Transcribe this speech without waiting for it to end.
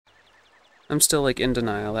I'm still like in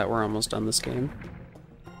denial that we're almost done this game.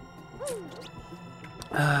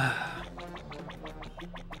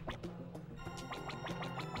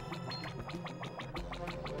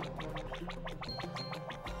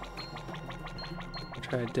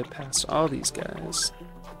 Try to dip past all these guys.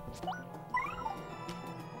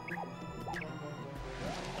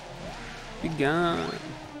 Be gone.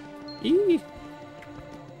 Eee.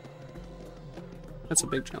 That's a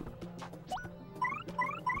big jump.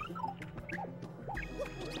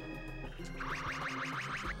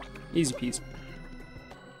 Easy peasy.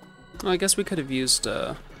 Well, I guess we could have used,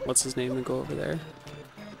 what's his name to go over there.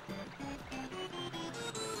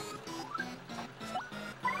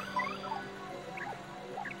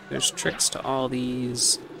 There's tricks to all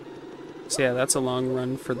these. So yeah, that's a long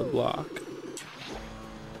run for the block.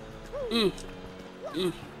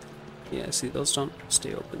 Yeah, see, those don't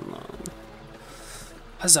stay open long.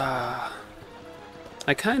 Huzzah!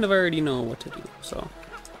 I kind of already know what to do, so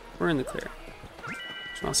we're in the clear.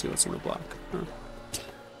 Just want to see what's in the block. Huh.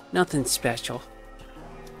 Nothing special.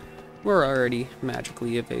 We're already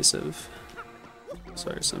magically evasive. So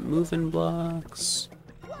there's some moving blocks.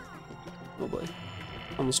 Oh boy.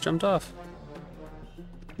 Almost jumped off.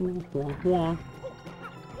 Wah, wah, wah.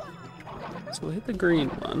 So we'll hit the green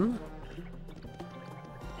one.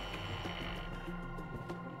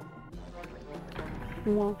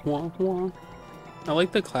 Wah, wah, wah. I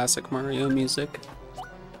like the classic Mario music.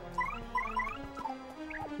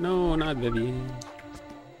 No, not Vivian.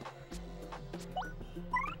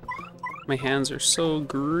 My hands are so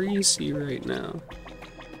greasy right now.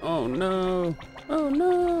 Oh no! Oh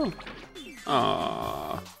no!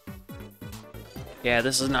 Aww. Yeah,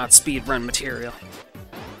 this is not speedrun material.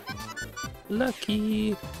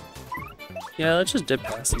 Lucky. Yeah, let's just dip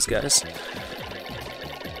past these guys.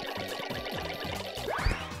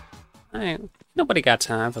 Nobody got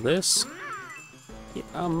time for this. Get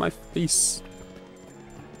on my face.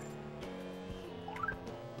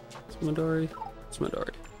 It's Midori. It's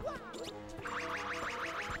Midori.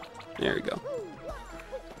 There we go.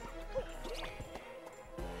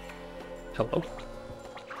 Hello.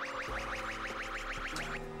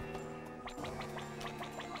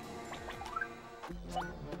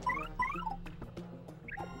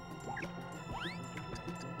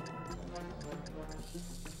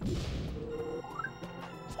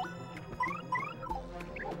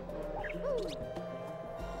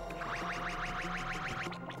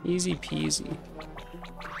 Easy peasy.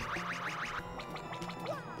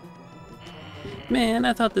 Man,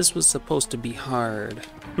 I thought this was supposed to be hard.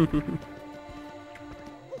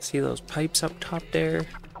 See those pipes up top there?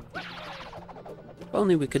 If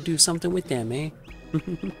only we could do something with them, eh?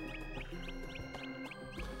 I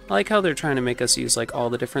like how they're trying to make us use like all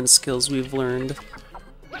the different skills we've learned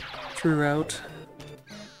throughout.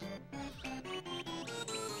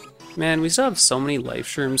 Man, we still have so many life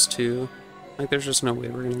shrooms too. Like, there's just no way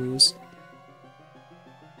we're gonna lose.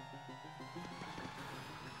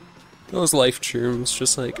 Those life shrooms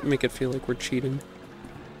just like make it feel like we're cheating.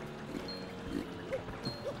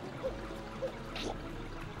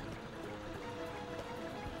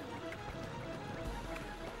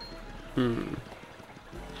 I'm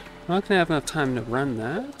not gonna have enough time to run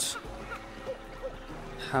that.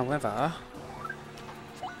 However,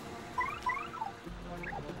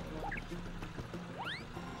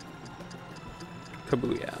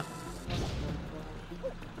 kabooyah.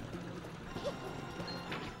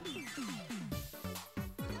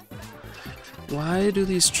 Why do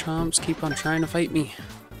these chomps keep on trying to fight me?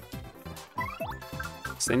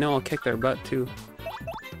 Because they know I'll kick their butt too.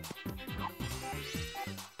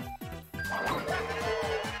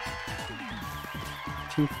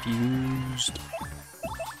 Confused.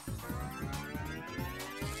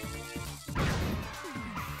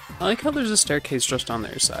 I like how there's a staircase just on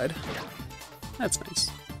their side. That's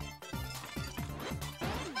nice.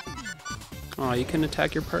 Aw, you can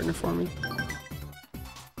attack your partner for me?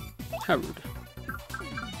 How rude.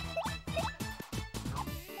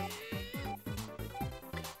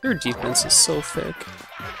 Their defense is so thick.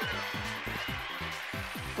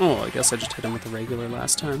 Oh, I guess I just hit him with the regular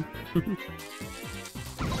last time.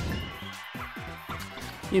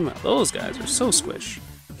 Meanwhile, those guys are so squish.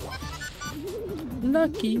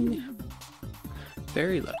 Lucky.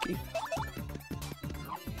 Very lucky.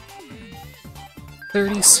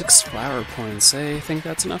 36 flower points, eh? Think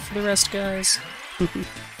that's enough for the rest, guys?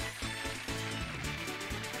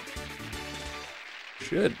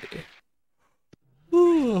 Should be.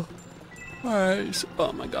 Ooh. Alright.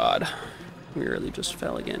 Oh my god. We really just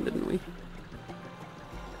fell again, didn't we?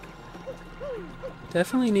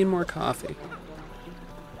 Definitely need more coffee.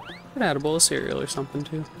 Could have had a bowl of cereal or something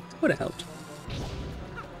too. Would have helped.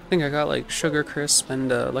 I think I got like Sugar Crisp and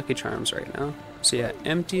Lucky Charms right now. So yeah,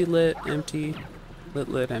 empty, lit, empty, lit,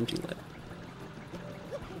 lit, empty, lit.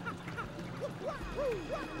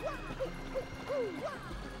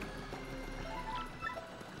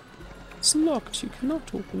 It's locked, you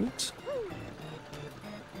cannot open it.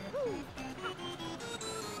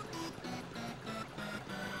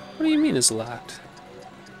 What do you mean it's locked?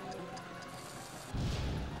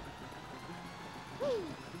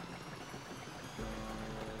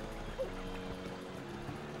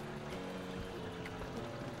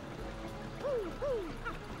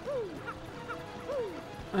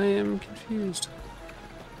 I am confused.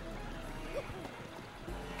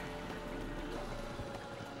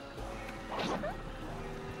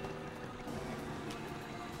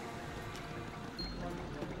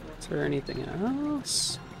 Is there anything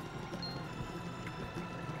else?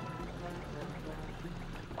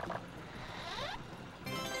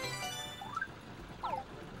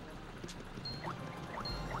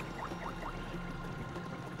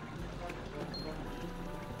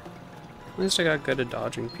 At least I got good at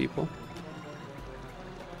dodging people.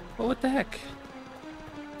 But what the heck?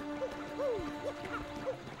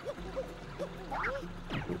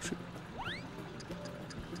 Oh, shoot.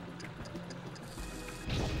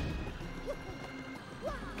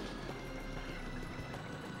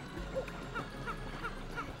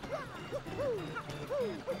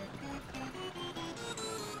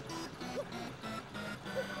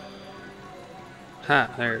 Ha,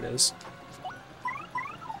 there it is.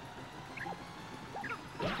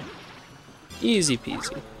 Easy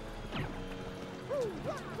peasy.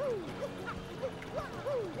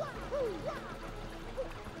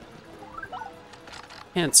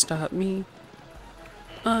 Can't stop me.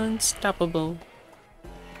 Unstoppable.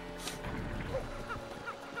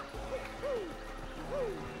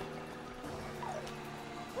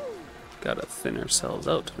 Gotta thin ourselves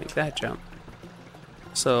out to make that jump.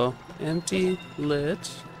 So, empty,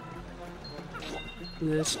 lit,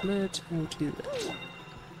 lit, lit, empty, lit.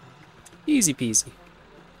 Easy peasy.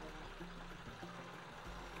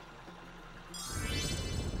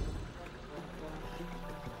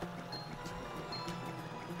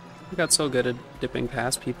 I got so good at dipping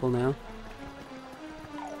past people now.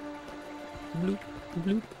 Bloop,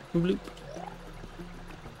 bloop, bloop.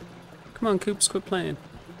 Come on, Coops, quit playing.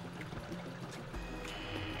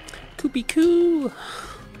 Koopy Koo!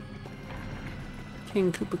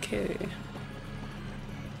 King Koopa K.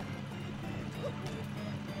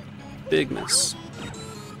 Big miss.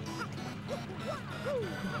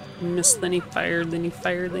 Missed, then he fired, then he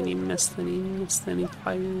fired, then he missed, then he missed, then he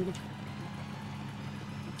fired.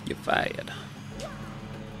 You're fired.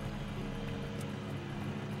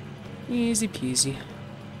 Easy peasy.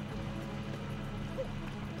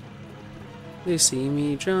 They see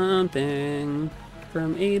me jumping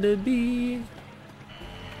from A to B.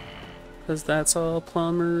 'Cause that's all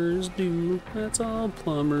plumbers do. That's all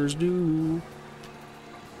plumbers do.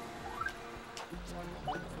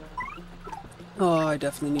 Oh, I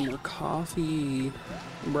definitely need more coffee,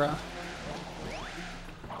 bruh.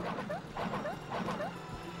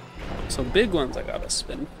 So big ones I gotta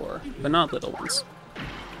spin for, but not little ones.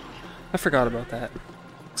 I forgot about that.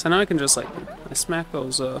 So now I can just like, I smacked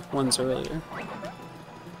those ones earlier.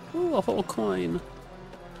 Ooh, a whole coin.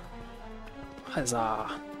 Huzzah.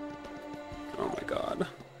 Oh my god.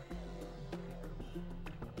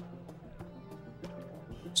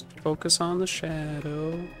 Just focus on the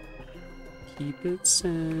shadow. Keep it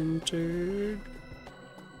centered.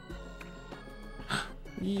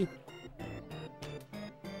 Yeah.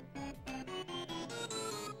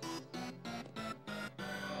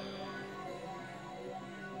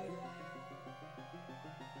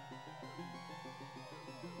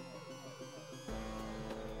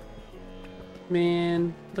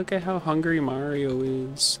 Man, look at how hungry Mario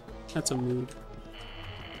is. That's a mood.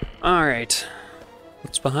 Alright.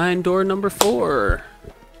 What's behind door number 4?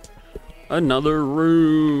 Another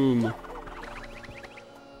room.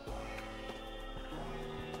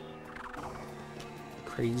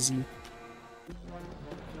 Crazy.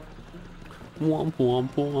 Womp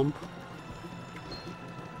womp womp.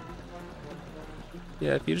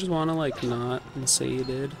 Yeah, if you just want to like not and say you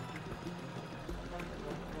did.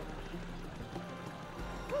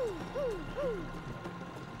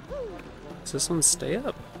 Does this one stay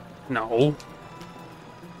up? No.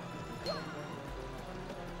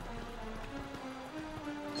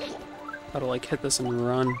 Gotta like hit this and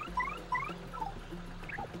run.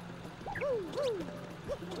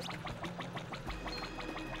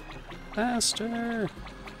 Faster!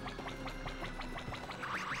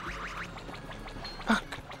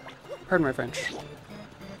 Fuck! Pardon my French.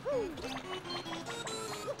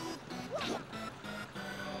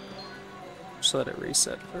 Just let it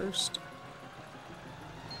reset first.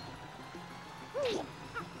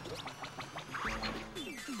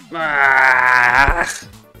 Ah!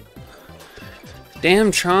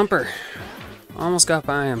 Damn Chomper. Almost got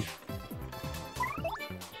by him.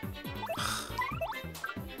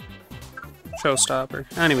 Showstopper.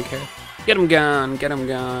 I don't even care. Get him gone. Get him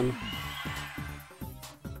gone.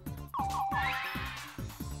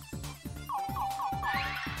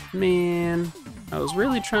 Man, I was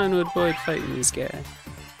really trying to avoid fighting this guy.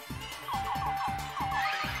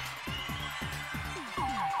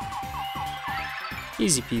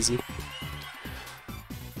 Easy peasy.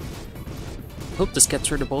 Hope this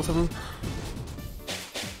gets rid of both of them.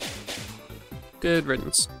 Good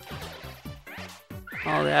riddance.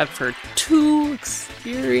 All that for 2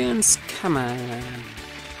 experience? Come on.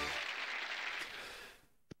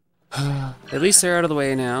 At least they're out of the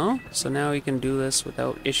way now, so now we can do this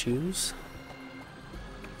without issues.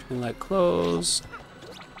 Like close.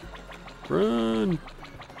 Run!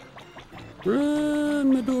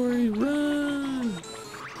 Run, Midori, run!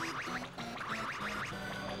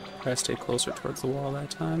 Try to stay closer towards the wall that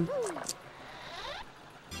time.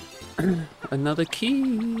 Another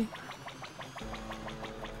key!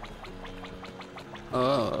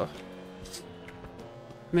 Oh.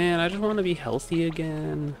 Man, I just want to be healthy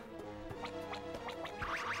again.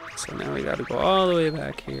 So now we gotta go all the way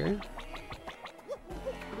back here.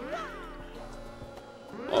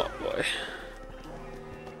 Oh boy.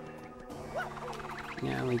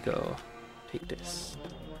 Now we go. Take this.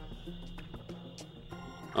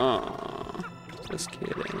 Oh, just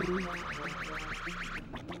kidding.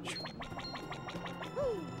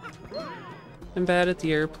 I'm bad at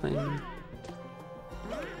the airplane.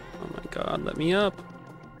 Oh my god, let me up.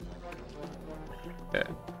 Okay.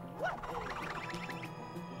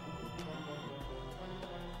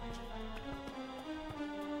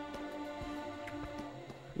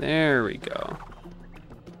 There we go.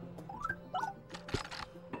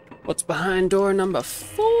 What's behind door number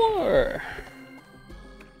 4?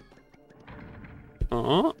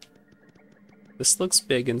 Oh, this looks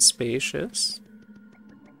big and spacious.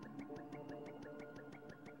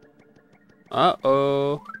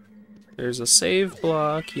 Uh-oh. There's a save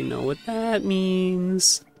block. You know what that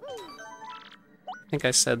means. I think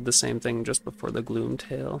I said the same thing just before the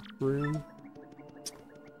Gloomtail room.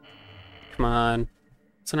 Come on.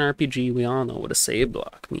 It's an RPG. We all know what a save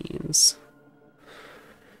block means.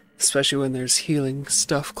 Especially when there's healing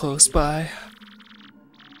stuff close by.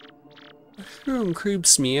 This room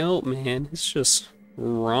creeps me out, man. It's just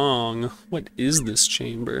wrong. What is this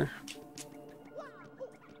chamber?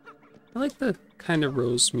 I like the kind of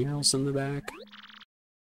rose murals in the back.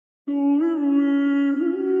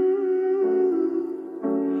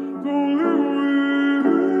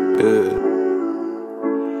 Good.